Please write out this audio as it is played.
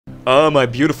Ah, my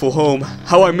beautiful home.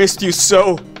 How I missed you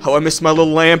so. How I missed my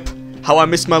little lamp. How I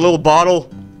missed my little bottle.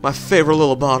 My favorite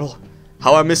little bottle.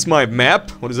 How I missed my map.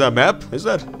 What is that map? Is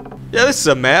that? Yeah, this is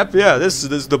a map. Yeah, this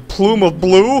is the plume of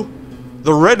blue.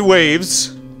 The red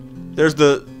waves. There's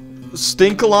the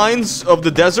stink lines of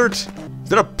the desert. Is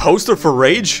that a poster for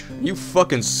Rage? Are you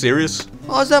fucking serious?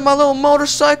 Oh, is that my little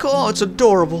motorcycle? Oh, it's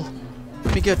adorable.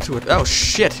 Let me get to it. Oh,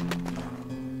 shit.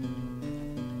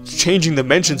 It's changing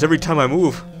dimensions every time I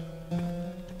move.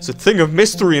 It's a thing of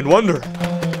mystery and wonder.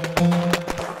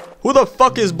 Who the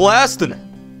fuck is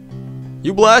blasting?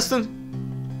 You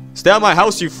blasting? Stay out of my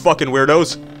house, you fucking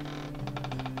weirdos.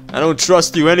 I don't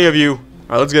trust you, any of you.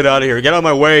 Alright, let's get out of here. Get out of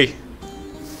my way.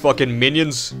 Fucking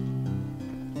minions.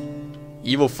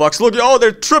 Evil fucks. Look, oh,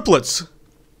 they're triplets.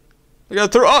 They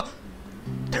got through. Oh!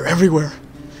 They're everywhere.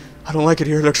 I don't like it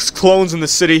here. There's clones in the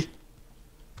city.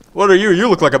 What are you? You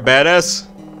look like a badass.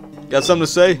 Got something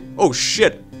to say? Oh,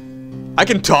 shit. I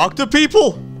can talk to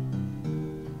people?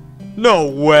 No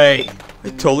way. I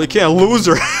totally can't.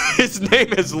 Loser. His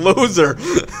name is Loser.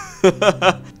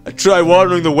 I tried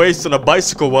watering the waste on a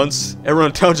bicycle once. Everyone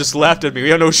in town just laughed at me.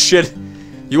 Yeah, no shit.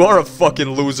 You are a fucking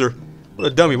loser. What a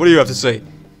dummy. What do you have to say?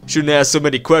 Shouldn't ask so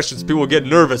many questions. People will get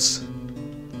nervous.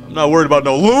 I'm not worried about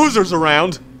no losers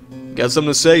around. Got something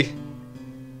to say?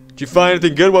 Did you find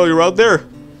anything good while you were out there?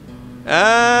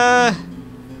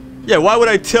 Yeah, why would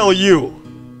I tell you?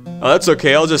 Oh, that's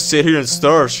okay. I'll just sit here and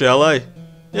starve, shall I?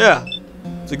 Yeah.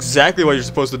 That's exactly what you're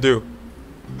supposed to do.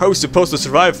 How are we supposed to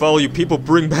survive if all you people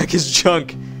bring back his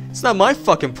junk? It's not my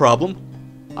fucking problem.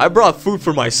 I brought food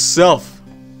for myself.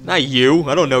 Not you.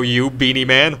 I don't know you, beanie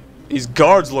man. These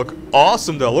guards look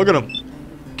awesome though. Look at them.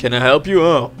 Can I help you?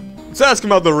 Oh. Let's ask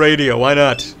him about the radio. Why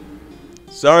not?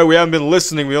 Sorry, we haven't been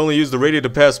listening. We only use the radio to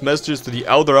pass messages to the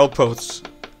outer outposts.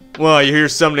 Well, you hear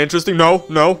something interesting? No,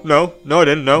 I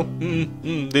didn't. No.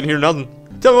 Didn't hear nothing.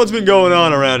 Tell me what's been going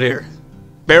on around here.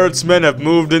 Barrett's men have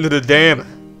moved into the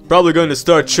dam. Probably going to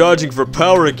start charging for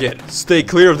power again. Stay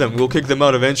clear of them. We'll kick them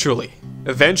out eventually.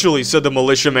 Eventually, said the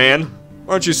militia man.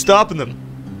 Aren't you stopping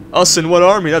them? Us in what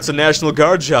army? That's a National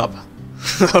Guard job.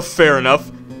 Fair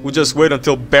enough. We'll just wait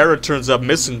until Barrett turns up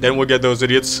missing, then we'll get those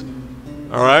idiots.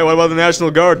 Alright, what about the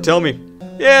National Guard? Tell me.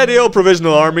 Yeah, the old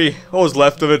Provisional Army. What was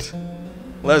left of it?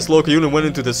 Last local unit went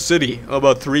into the city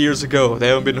about 3 years ago. They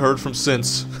haven't been heard from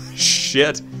since.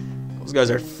 Shit. Those guys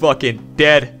are fucking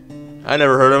dead. I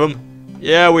never heard of them.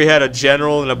 Yeah, we had a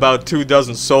general and about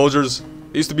 24 soldiers.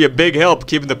 They used to be a big help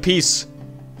keeping the peace.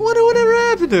 Whatever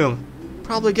happened to them?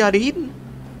 Probably got eaten.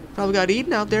 Probably got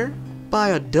eaten out there. By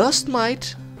a dust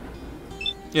mite.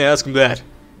 Yeah, ask him that.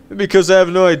 Because I have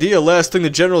no idea. Last thing the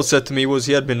general said to me was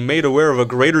he had been made aware of a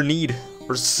greater need.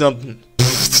 Or something.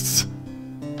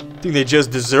 I think they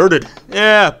just deserted.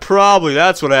 Yeah, probably.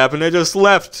 That's what happened. They just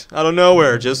left. Out of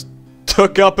nowhere. Just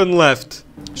took up and left.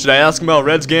 Should I ask him about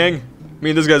Red's gang? I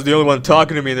mean, this guy's the only one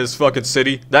talking to me in this fucking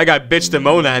city. That guy bitched and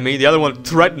moaned at me. The other one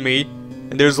threatened me.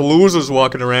 And there's losers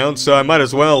walking around, so I might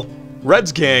as well.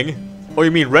 Red's gang? Oh,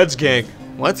 you mean Red's gang?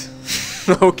 What?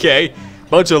 Okay.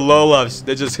 Bunch of lowlifes.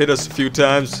 They just hit us a few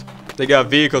times. They got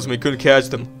vehicles and we couldn't catch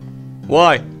them.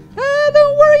 Why?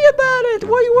 Don't worry about it.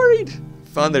 Why are you worried?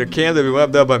 Found their camp that we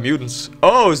wiped out by mutants.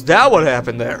 Oh, is that what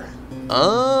happened there?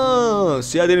 Oh,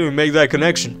 see, I didn't even make that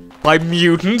connection. By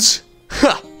mutants?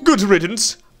 Ha! Good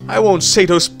riddance. I won't say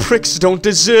those pricks don't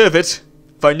deserve it.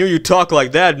 If I knew you talk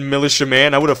like that, militia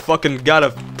man, I would have fucking got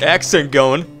an accent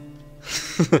going.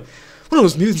 One of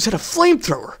those mutants had a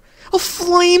flamethrower. A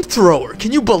flamethrower!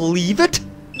 Can you believe it?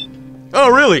 Oh,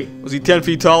 really? Was he 10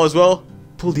 feet tall as well?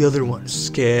 Pull the other one,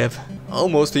 scav.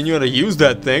 Almost he knew how to use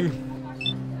that thing.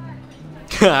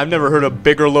 I've never heard a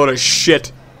bigger load of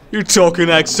shit. You're talking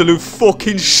absolute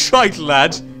fucking shite,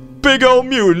 lad. Big old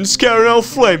mutants carrying out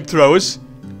flamethrowers.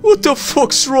 What the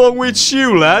fuck's wrong with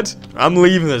you, lad? I'm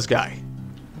leaving this guy.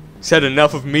 He's had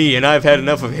enough of me, and I've had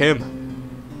enough of him.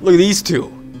 Look at these two.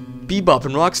 Bebop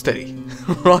and Rocksteady.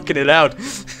 Rocking it out.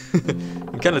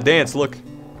 And kind of dance, look.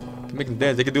 Can make them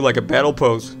dance. They can do like a battle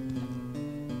pose.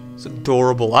 It's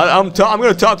adorable. I'm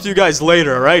gonna talk to you guys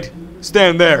later, alright?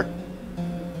 Stand there.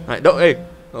 Alright, hey.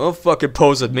 Don't fucking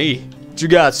pose at me. What you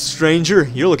got, stranger?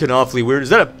 You're looking awfully weird. Is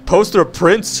that a poster of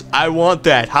Prince? I want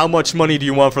that. How much money do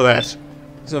you want for that?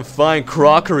 Some fine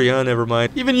crockery, huh? Never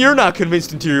mind. Even you're not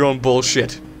convinced into your own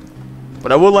bullshit.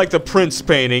 But I would like the Prince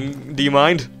painting. Do you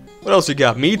mind? What else you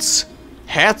got? Meats?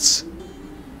 Hats?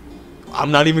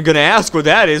 I'm not even gonna ask what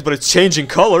that is, but it's changing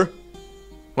color.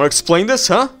 Wanna explain this,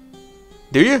 huh?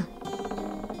 Do you?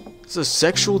 It's a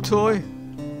sexual toy?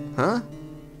 Huh?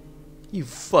 You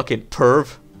fucking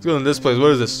perv. Let's go in this place.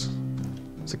 What is this?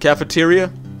 It's a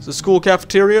cafeteria? It's a school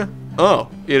cafeteria? Oh,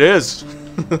 it is.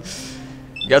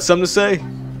 You got something to say?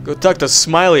 Go talk to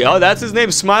Smiley. Oh, that's his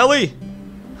name, Smiley?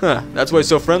 Huh, that's why he's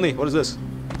so friendly. What is this?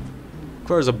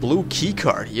 Requires a blue key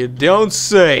card. You don't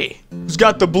say. Who's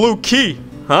got the blue key?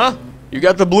 Huh? You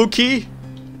got the blue key?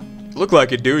 Look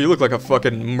like it, dude. You look like a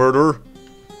fucking murderer.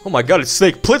 Oh my god, it's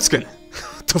Snake Plissken.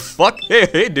 What the fuck?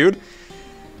 Hey, dude.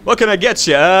 What can I get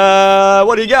you?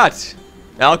 What do you got?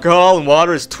 Alcohol and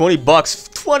water is 20 bucks.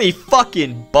 20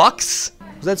 fucking bucks?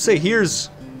 Does that say here's...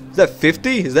 Is that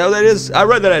 50? Is that what that is? I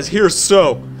read that as here's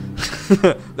so.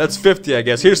 That's 50, I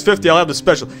guess. Here's 50, I'll have the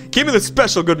special. Give me the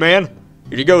special, good man.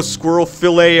 Here you go, squirrel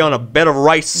fillet on a bed of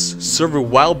rice. Served with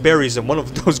wild berries and one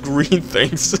of those green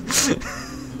things.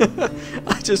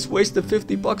 I just wasted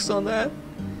 50 bucks on that.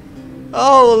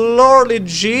 Oh, lordly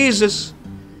Jesus.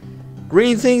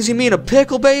 Green things, you mean a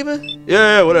pickle, baby?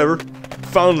 Yeah, whatever.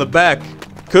 Found in the back.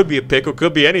 Could be a pickle,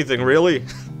 could be anything, really.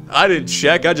 I didn't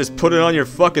check, I just put it on your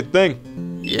fucking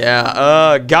thing.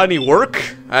 Yeah, got any work?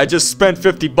 I just spent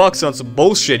 50 bucks on some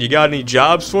bullshit. You got any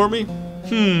jobs for me?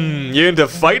 You into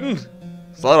fighting?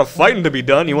 There's a lot of fighting to be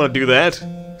done. You want to do that?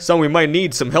 Something we might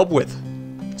need some help with.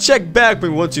 Check back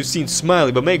with me once you've seen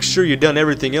Smiley, but make sure you've done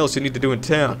everything else you need to do in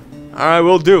town. Alright,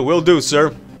 will do, sir.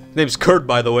 His name's Kurt,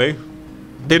 by the way.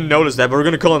 Didn't notice that, but we're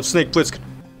gonna call him Snake Plissken.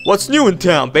 What's new in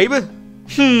town, baby?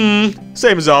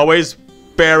 Same as always.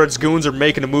 Barrett's goons are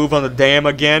making a move on the dam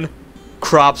again.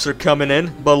 Crops are coming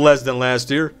in, but less than last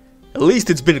year. At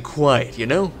least it's been quiet, you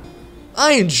know?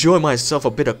 I enjoy myself a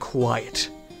bit of quiet.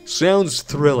 Sounds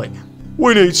thrilling.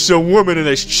 We need some women in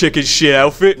this chicken shit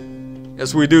outfit.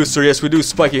 Yes, we do, sir. Yes, we do,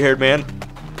 spiky-haired man.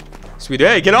 Yes, we do.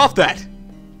 Hey, get off that!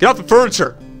 Get off the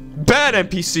furniture! Bad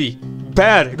NPC!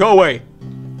 Bad! Go away!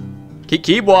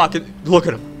 Keep walking. Look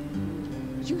at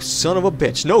him. You son of a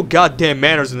bitch. No goddamn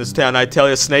manners in this town, I tell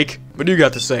you, Snake. What do you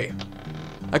got to say?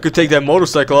 I could take that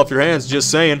motorcycle off your hands, just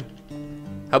saying.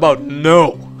 How about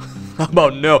no? How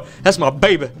about no? That's my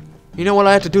baby. You know what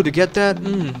I had to do to get that?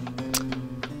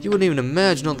 You wouldn't even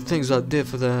imagine all the things I did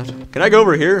for that. Can I go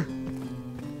over here?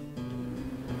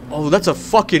 Oh, that's a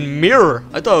fucking mirror.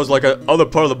 I thought it was like a other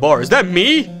part of the bar. Is that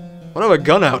me? Why do I have a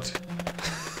gun out?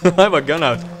 I have a gun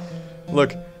out.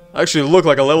 Look, I actually look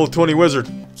like a level 20 wizard.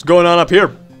 What's going on up here?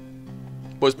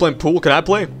 Boys playing pool? Can I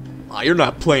play? Ah, you're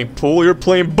not playing pool. You're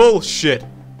playing bullshit.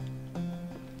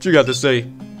 What you got to say?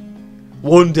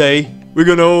 One day, we're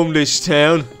gonna own this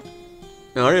town.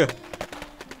 Are you?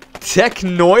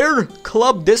 Technoir?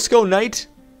 Club Disco Night?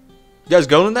 You guys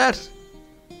going to that?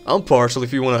 I'm partial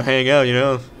if you want to hang out, you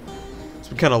know. It's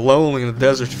been kind of lonely in the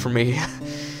desert for me.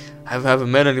 I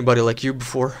haven't met anybody like you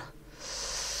before.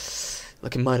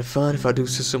 Looking mighty fun if I do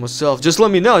say so myself. Just let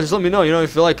me know, you know,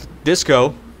 if you like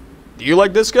disco. Do you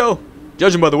like disco?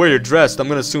 Judging by the way you're dressed, I'm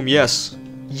gonna assume yes.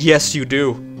 Yes, you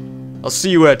do. I'll see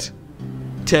you at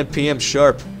 10 p.m.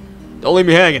 sharp. Don't leave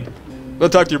me hanging. Go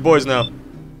talk to your boys now.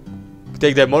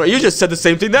 Take that motor. You just said the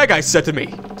same thing that guy said to me.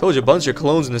 Told you a bunch of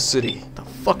clones in the city. What the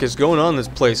fuck is going on in this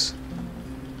place?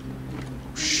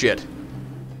 Shit.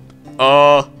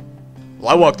 Well,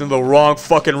 I walked into the wrong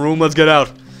fucking room. Let's get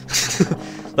out.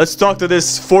 Let's talk to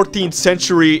this 14th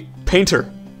century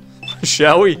painter.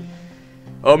 Shall we?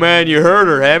 Oh man, you heard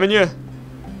her, haven't you?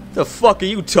 The fuck are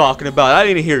you talking about? I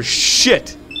didn't hear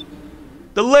shit.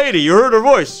 The lady, you heard her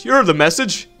voice. You heard the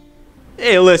message.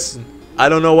 Hey, listen. I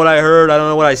don't know what I heard. I don't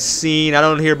know what I seen. I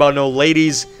don't hear about no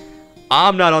ladies.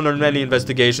 I'm not under any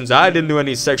investigations. I didn't do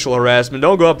any sexual harassment.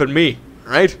 Don't go up at me,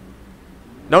 right?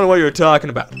 Don't know what you're talking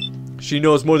about. She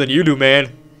knows more than you do,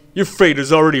 man. Your fate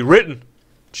is already written.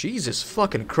 Jesus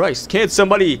fucking Christ. Can't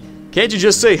you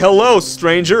just say hello,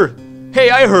 stranger? Hey,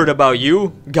 I heard about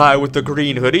you, guy with the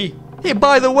green hoodie. Hey,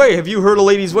 by the way, have you heard a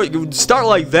lady's voice? Start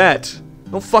like that.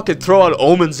 Don't fucking throw out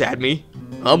omens at me.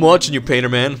 I'm watching you, painter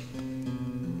man.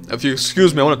 If you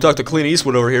excuse me, I want to talk to Clint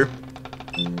Eastwood over here.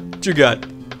 What you got?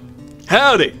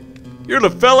 Howdy. You're the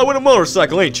fella with a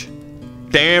motorcycle, ain't you?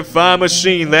 Damn fine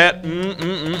machine, that.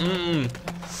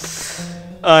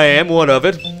 I am one of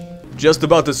it. Just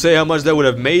about to say how much that would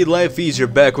have made life easier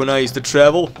back when I used to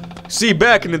travel. See,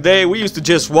 back in the day, we used to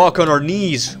just walk on our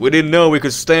knees. We didn't know we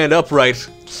could stand upright.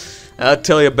 I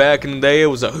tell you, back in the day, it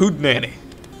was a hootenanny.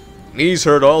 Knees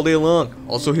hurt all day long.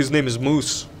 Also, his name is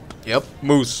Moose. Yep,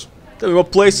 Moose. Tell me,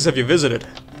 what places have you visited?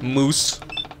 Moose.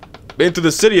 Been to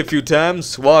the city a few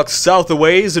times. Walked south a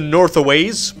ways and north a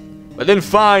ways. But didn't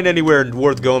find anywhere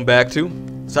worth going back to.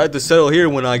 Decided to settle here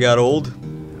when I got old.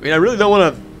 I mean, I really don't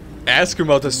want to ask him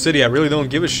about the city. I really don't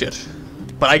give a shit.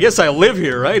 But I guess I live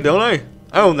here, right? Don't I?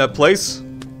 I own that place.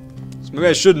 So maybe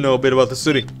I should know a bit about the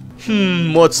city.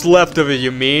 What's left of it,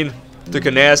 you mean? Took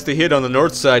a nasty hit on the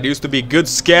north side. Used to be good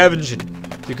scavenging.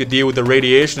 You could deal with the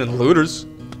radiation and looters.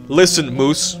 Listen,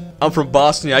 Moose. I'm from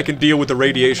Boston, I can deal with the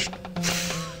radiation.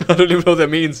 I don't even know what that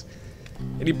means.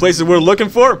 Any places we're looking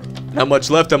for? Not much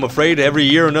left, I'm afraid. Every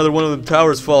year another one of the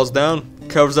towers falls down,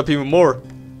 covers up even more.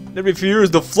 And every few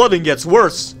years the flooding gets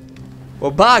worse.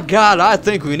 Well, by God, I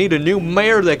think we need a new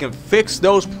mayor that can fix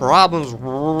those problems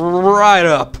right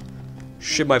up.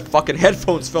 Shit, my fucking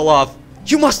headphones fell off.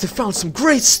 You must have found some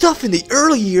great stuff in the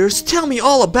early years. Tell me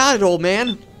all about it, old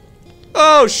man.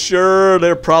 Oh, sure,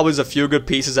 there probably is a few good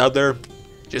pieces out there.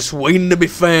 Just waiting to be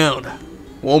found.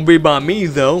 Won't be by me,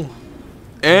 though.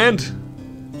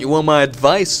 And? You want my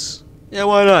advice? Yeah,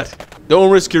 why not? Don't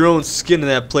risk your own skin in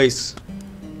that place.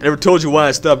 I never told you why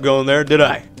I stopped going there, did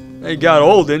I? You got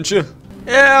old, didn't you?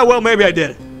 Yeah, well, maybe I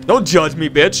did. Don't judge me,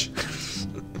 bitch.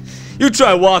 You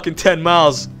try walking 10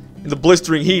 miles in the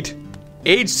blistering heat.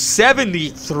 Age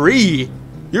 73?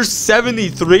 You're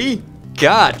 73?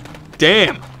 God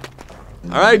damn.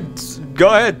 Alright, go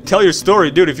ahead, tell your story,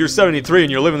 dude. If you're 73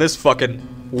 and you're living this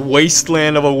fucking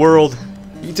wasteland of a world,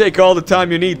 you take all the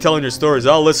time you need telling your stories.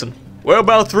 I'll listen. Well,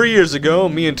 about 3 years ago,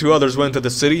 me and 2 others went to the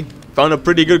city. Found a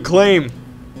pretty good claim.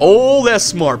 Old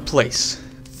S-Mart place.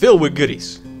 Filled with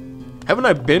goodies. Haven't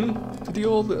I been to the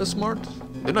old S-Mart?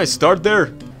 Didn't I start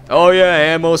there? Oh yeah,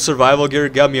 ammo, survival gear.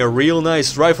 Got me a real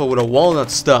nice rifle with a walnut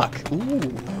stock.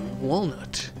 Ooh,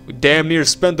 walnut. We damn near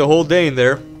spent the whole day in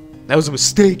there. That was a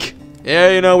mistake. Yeah,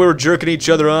 you know, we were jerking each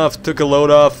other off. Took a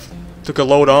load off. Took a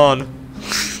load on.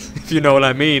 If you know what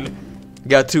I mean.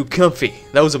 Got too comfy.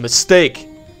 That was a mistake.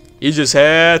 You just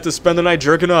had to spend the night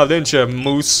jerking off, didn't you,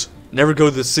 moose? Never go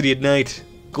to the city at night.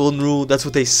 Golden rule, that's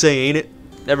what they say, ain't it?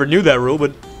 Never knew that rule,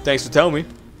 but thanks for telling me.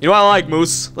 You know what I like,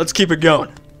 Moose? Let's keep it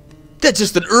going. That's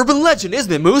just an urban legend,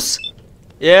 isn't it, Moose?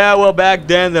 Yeah, well, back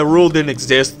then, the rule didn't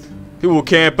exist. People would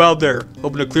camp out there,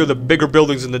 hoping to clear the bigger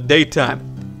buildings in the daytime.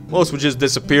 Most would just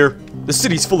disappear. The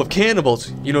city's full of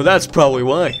cannibals. You know, that's probably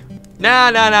why.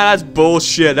 Nah, that's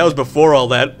bullshit. That was before all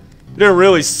that. You didn't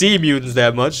really see mutants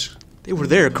that much. They were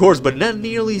there, of course, but not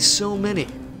nearly so many.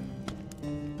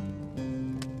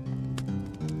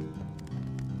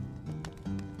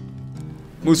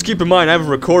 Moose, keep in mind, I haven't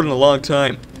recorded in a long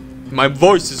time. My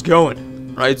voice is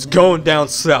going, right? It's going down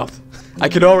south. I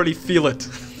can already feel it.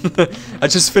 I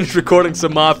just finished recording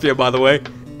some Mafia, by the way,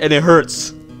 and it hurts.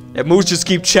 And Moose just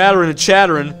keep chattering and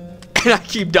chattering, and I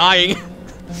keep dying.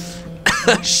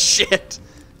 Shit.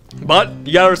 But,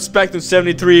 you gotta respect them,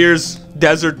 73 years,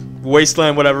 desert,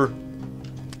 wasteland, whatever.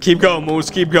 Keep going, Moose,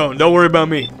 keep going. Don't worry about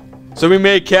me. So we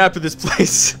made camp at this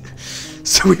place.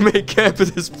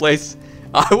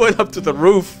 I went up to the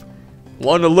roof,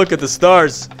 wanted to look at the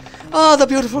stars. Oh, the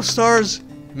beautiful stars.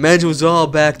 Imagine it was all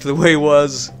back to the way it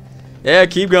was. Yeah,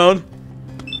 keep going.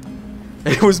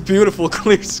 It was beautiful,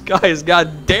 clear skies.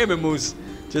 God damn it, Moose.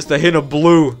 Just a hint of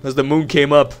blue as the moon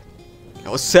came up. I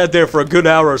was sat there for a good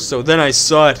hour or so, then I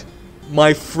saw it.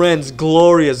 My friend's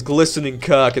glorious glistening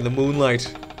cock in the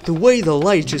moonlight. The way the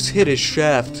light just hit his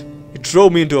shaft. It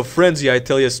drove me into a frenzy, I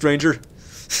tell you, stranger.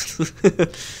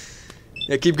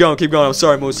 Yeah, keep going. I'm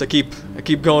sorry, Moose. I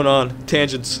keep going on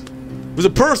tangents. There was a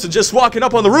person just walking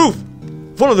up on the roof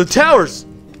of one of the towers.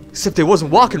 Except they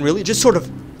wasn't walking really, just sort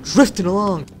of drifting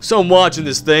along. So I'm watching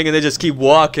this thing and they just keep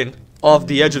walking off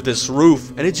the edge of this roof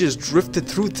and it just drifted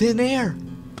through thin air.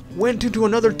 Went into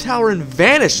another tower and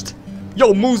vanished.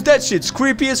 Yo, Moose, that shit's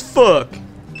creepy as fuck.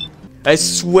 I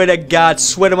swear to God,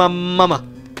 swear to my mama.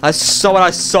 I saw what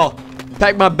I saw.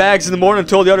 Packed my bags in the morning and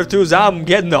told the other twos I'm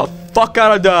getting the fuck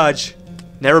out of Dodge.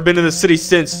 Never been to the city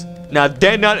since. Not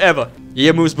then, not ever.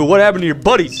 Yeah, Moose, but what happened to your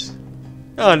buddies?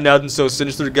 Oh, nothing so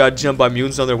sinister. Got jumped by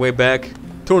mutants on their way back.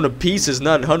 Torn to pieces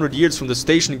not 100 years from the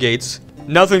station gates.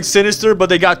 Nothing sinister, but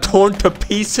they got torn to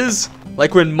pieces?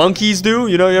 Like when monkeys do?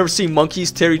 You know, you ever see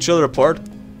monkeys tear each other apart?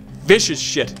 Vicious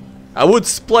shit. I would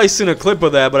splice in a clip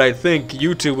of that, but I think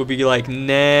YouTube would be like,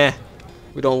 nah,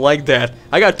 we don't like that.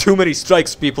 I got too many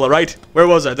strikes, people, alright? Where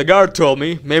was I? The guard told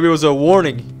me. Maybe it was a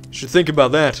warning. Should think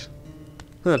about that.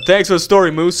 Huh, thanks for the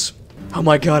story, Moose. Oh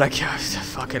my God, I can't.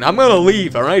 Fucking, I'm gonna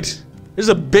leave, alright? There's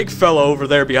a big fella over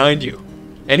there behind you.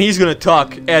 And he's gonna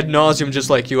talk ad nauseum just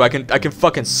like you. I can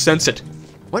fucking sense it.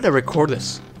 Why'd I record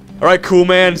this? Alright, cool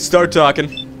man, start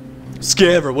talking.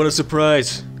 Scavenger, what a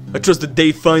surprise. I trust the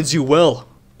day finds you well.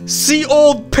 See,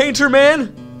 old painter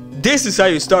man? This is how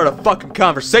you start a fucking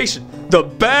conversation. The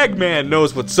bag man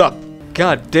knows what's up.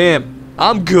 God damn.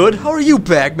 I'm good. How are you,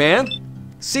 bag man?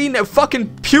 See, now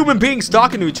fucking human beings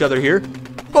talking to each other here.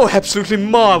 Oh, absolutely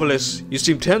marvelous. You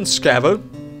seem tense, Scavenger.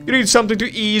 You need something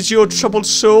to ease your troubled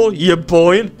soul, you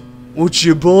boyin'? What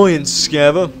you boyin',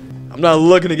 Scavenger? I'm not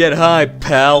looking to get high,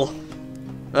 pal.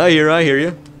 I hear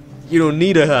you. You don't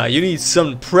need a high. You need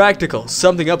something practical,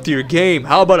 something up to your game.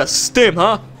 How about a stim,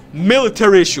 huh?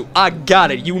 Military issue. I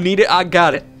got it. You need it. I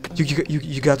got it.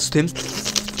 You got stims?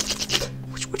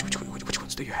 Which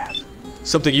ones do you have?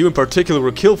 Something you in particular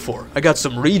were killed for. I got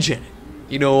some regen.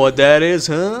 You know what that is,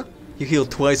 huh? You heal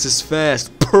twice as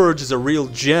fast. Purge is a real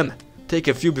gem. Take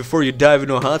a few before you dive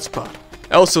into a hotspot.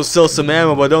 I also sell some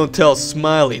ammo, but don't tell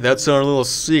Smiley. That's our little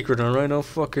secret, alright? No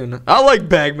fucking... I like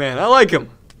Bagman. I like him.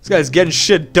 This guy's getting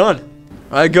shit done.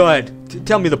 Alright, go ahead.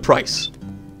 Tell me the price.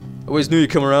 I always knew you'd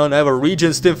come around. I have a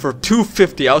regen stim for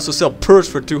 $250. I also sell Purge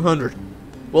for $200.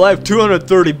 Well, I have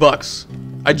 230 bucks.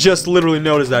 I just literally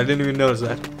noticed that. I didn't even notice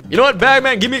that. You know what,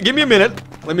 Bagman? Give me a minute.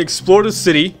 Let me explore the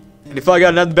city. And if I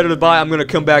got nothing better to buy, I'm gonna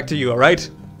come back to you, alright?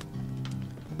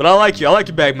 But I like you. I like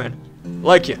you, Bagman. I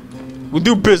like you. We'll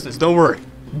do business. Don't worry.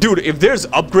 Dude, if there's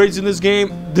upgrades in this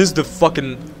game, this is the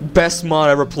fucking best mod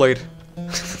I ever played.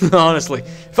 Honestly.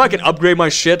 If I can upgrade my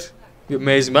shit, it'd be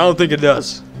amazing. But I don't think it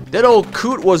does. That old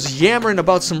coot was yammering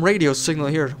about some radio signal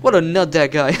here. What a nut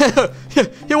that guy.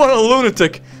 He what a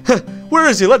lunatic. Where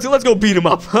is he? Let's go beat him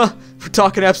up, huh? For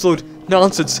talking absolute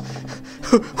nonsense.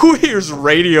 Who hears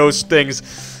radio things?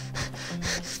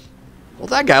 Well,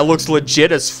 that guy looks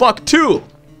legit as fuck too.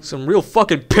 Some real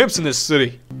fucking pimps in this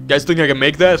city. You guys think I can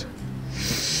make that?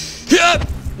 Yeah.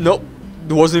 Nope.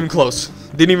 It wasn't even close.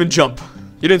 Didn't even jump.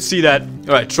 You didn't see that.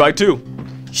 Alright, try two.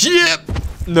 Yep.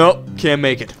 Nope. Can't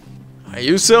make it.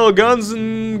 You sell guns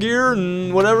and gear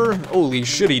and whatever? Holy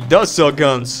shit, he does sell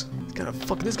guns.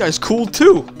 This guy's cool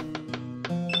too.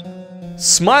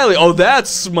 Smiley. Oh, that's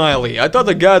Smiley. I thought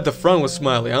the guy at the front was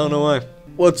Smiley. I don't know why.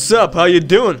 What's up? How you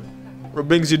doing? What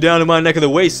brings you down to my neck of the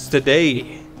wastes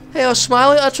today? Hey,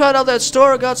 Smiley, I tried out that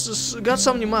store. Got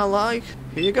something you might like.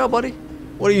 Here you go, buddy.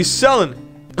 What are you selling?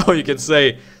 Oh, you can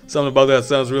say something about that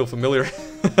sounds real familiar.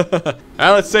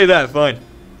 Let's say that, fine.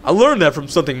 I learned that from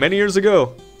something many years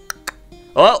ago.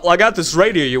 Well, I got this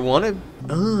radio you wanted.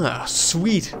 Ah,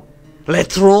 sweet.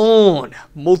 Letron.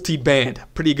 Multi-band.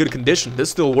 Pretty good condition.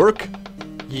 This still work?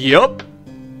 Yup.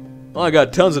 Oh, I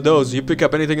got tons of those. You pick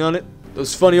up anything on it?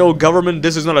 Those funny old government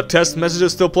 "this is not a test"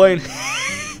 messages still playing?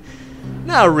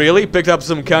 Not really. Picked up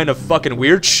some kind of fucking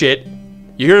weird shit.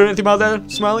 You hear anything about that,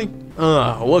 Smiley?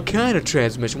 What kind of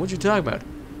transmission? What you talking about?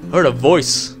 Heard a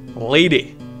voice. A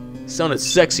lady. Sounded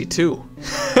sexy too.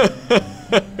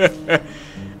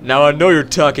 Now I know you're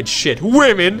talking shit.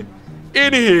 Women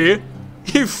in here?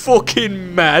 You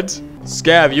fucking mad?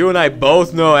 Scav, you and I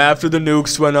both know after the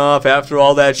nukes went off, after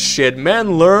all that shit,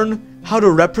 men learn how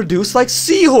to reproduce like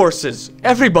seahorses.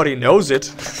 Everybody knows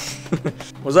it.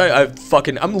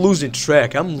 I'm losing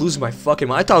track. I'm losing my fucking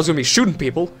mind. I thought I was gonna be shooting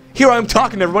people. Here I am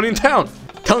talking to everybody in town.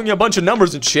 Telling you a bunch of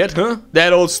numbers and shit, huh?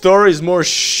 That old story is more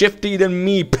shifty than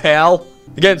me, pal.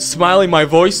 Again, Smiley, my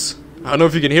voice. I don't know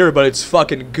if you can hear it, but it's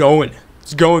fucking going.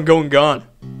 It's going, gone.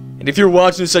 And if you're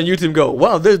watching this on YouTube and go,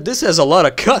 wow, this has a lot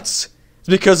of cuts. It's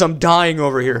because I'm dying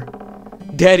over here.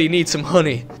 Daddy needs some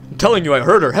honey. I'm telling you, I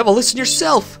heard her. Have a listen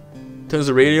yourself. Turns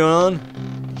the radio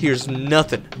on. Hears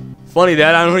nothing. Funny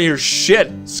that I don't hear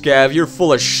shit. Scav, you're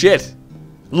full of shit.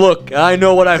 Look, I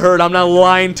know what I heard. I'm not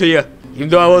lying to you. Even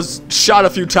though I was shot a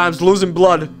few times, losing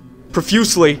blood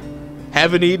profusely.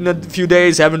 Haven't eaten a few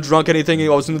days, haven't drunk anything. I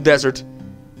was in the desert.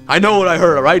 I know what I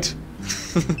heard, alright?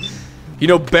 You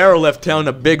know, Barrow left town in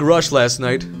a big rush last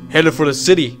night. Headed for the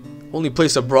city. Only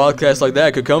place a broadcast like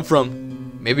that could come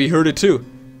from. Maybe he heard it too.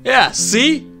 Yeah,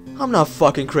 see? I'm not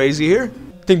fucking crazy here.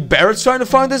 Think Barrett's trying to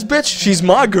find this bitch? She's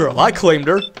my girl. I claimed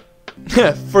her.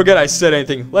 Forget I said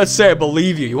anything. Let's say I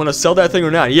believe you. You want to sell that thing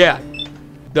or not? Yeah.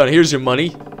 Done. Here's your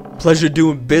money. Pleasure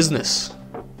doing business.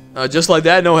 Just like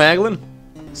that, no haggling?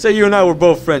 Say you and I were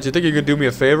both friends. You think you can do me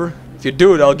a favor? If you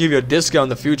do it, I'll give you a discount in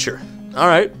the future.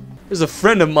 Alright. There's a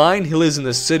friend of mine. He lives in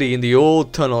the city in the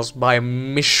old tunnels by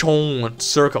Mission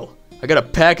Circle. I got a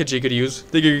package he could use.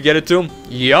 Think you could get it to him?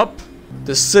 Yup.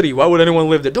 The city. Why would anyone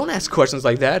live there? Don't ask questions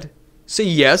like that. Say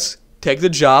yes, take the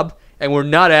job, and we're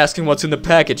not asking what's in the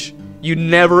package. You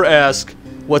never ask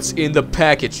what's in the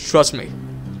package. Trust me.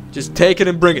 Just take it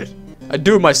and bring it. I'd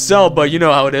do it myself, but you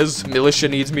know how it is. Militia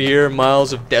needs me here.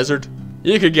 Miles of desert.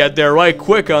 You could get there right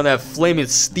quick on that flaming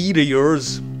steed of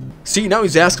yours. See, now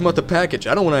he's asking about the package.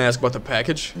 I don't want to ask about the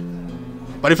package.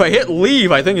 But if I hit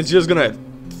leave, I think it's just gonna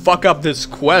fuck up this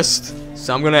quest.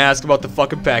 So I'm gonna ask about the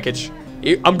fucking package.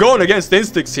 I'm going against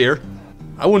instincts here.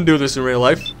 I wouldn't do this in real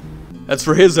life. That's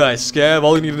for his eyes, Scav.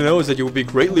 All you need to know is that you will be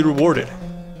greatly rewarded.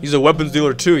 He's a weapons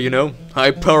dealer too, you know.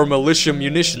 High-power militia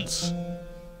munitions.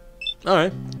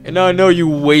 Alright. And now I know you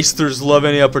wasters love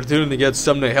any opportunity to get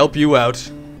something to help you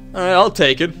out. Alright, I'll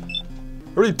take it.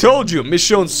 Already told you,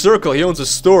 Mission Circle, he owns a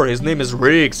store. His name is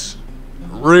Riggs.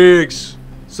 Riggs.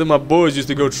 Some of my boys used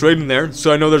to go trading there,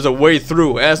 so I know there's a way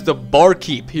through. Ask the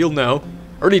barkeep, he'll know.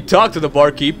 Already talked to the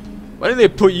barkeep. Why didn't they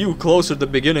put you closer at the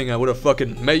beginning? I would have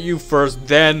fucking met you first,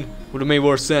 then would have made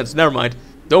more sense. Never mind.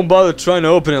 Don't bother trying to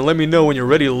open it. Let me know when you're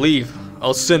ready to leave.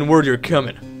 I'll send word you're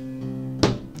coming.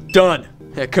 Done.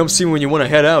 Yeah, come see me when you want to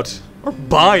head out. Or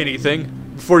buy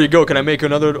anything. Before you go, can I make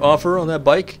another offer on that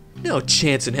bike? No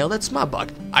chance in hell, that's my bike.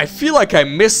 I feel like I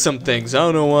missed some things, I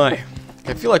don't know why.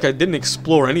 I feel like I didn't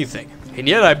explore anything. And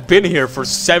yet I've been here for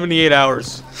 78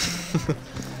 hours.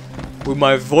 With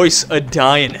my voice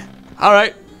a-dying.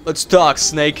 Alright, let's talk,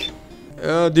 Snake.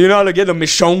 Do you know how to get a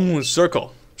Mission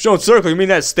Circle? Mission Circle, you mean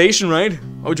that station, right?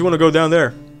 Why would you want to go down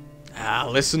there? Ah,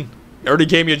 listen. I already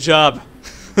gave me a job.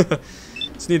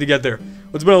 Just need to get there.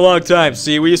 It's been a long time.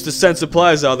 See, we used to send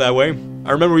supplies out that way.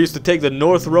 I remember we used to take the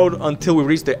north road until we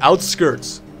reached the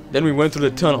outskirts. Then we went through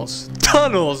the tunnels.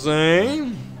 Tunnels, eh?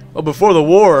 Well, before the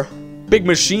war, big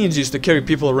machines used to carry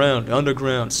people around,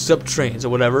 underground, sub-trains or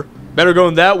whatever. Better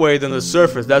going that way than the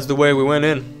surface. That's the way we went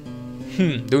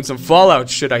in. Doing some Fallout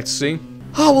shit, I'd see.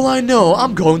 Oh, well, I know.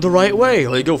 I'm going the right way.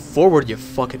 Well, you go forward, you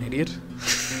fucking idiot.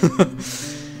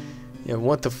 Yeah,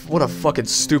 what a fucking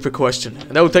stupid question.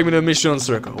 And that would take me to the Mission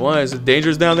Circle. Why? Is it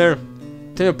dangerous down there?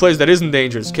 Take me a place that isn't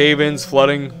dangerous. Cave-ins,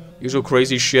 flooding, usual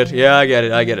crazy shit. Yeah, I get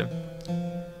it.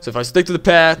 So if I stick to the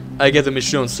path, I get the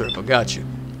Mission Circle. Got you.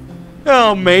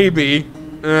 Oh, maybe.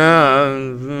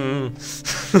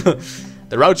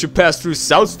 The route you pass through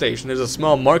South Station, there's a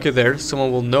small market there.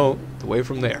 Someone will know the way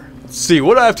from there. Let's see,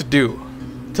 what do I have to do?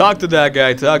 Talk to that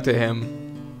guy, talk to him.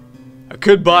 I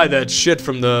could buy that shit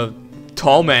from the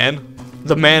tall man.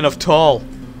 The man of tall.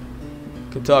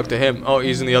 Could talk to him. Oh,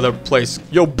 he's in the other place.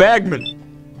 Yo, Bagman!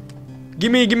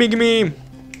 Gimme!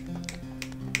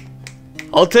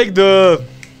 I'll take the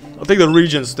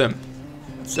Regent stem.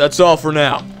 That's all for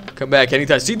now. Come back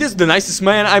anytime. See, this is the nicest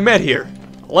man I met here.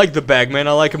 I like the Bagman,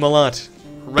 I like him a lot.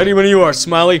 Ready when you are,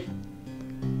 Smiley.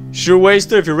 Sure,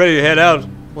 Waster, if you're ready to head out.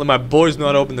 Let my boys know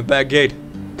how to open the back gate.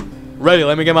 Ready,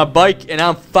 let me get my bike and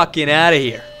I'm fucking out of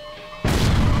here.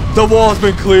 The wall's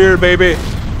been cleared, baby.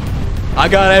 I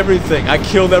got everything. I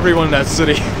killed everyone in that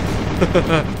city.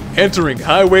 Entering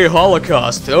Highway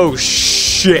Holocaust. Oh,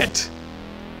 shit.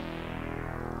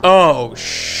 Oh,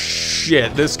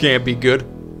 shit. This can't be good.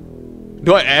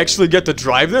 Do I actually get to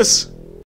drive this?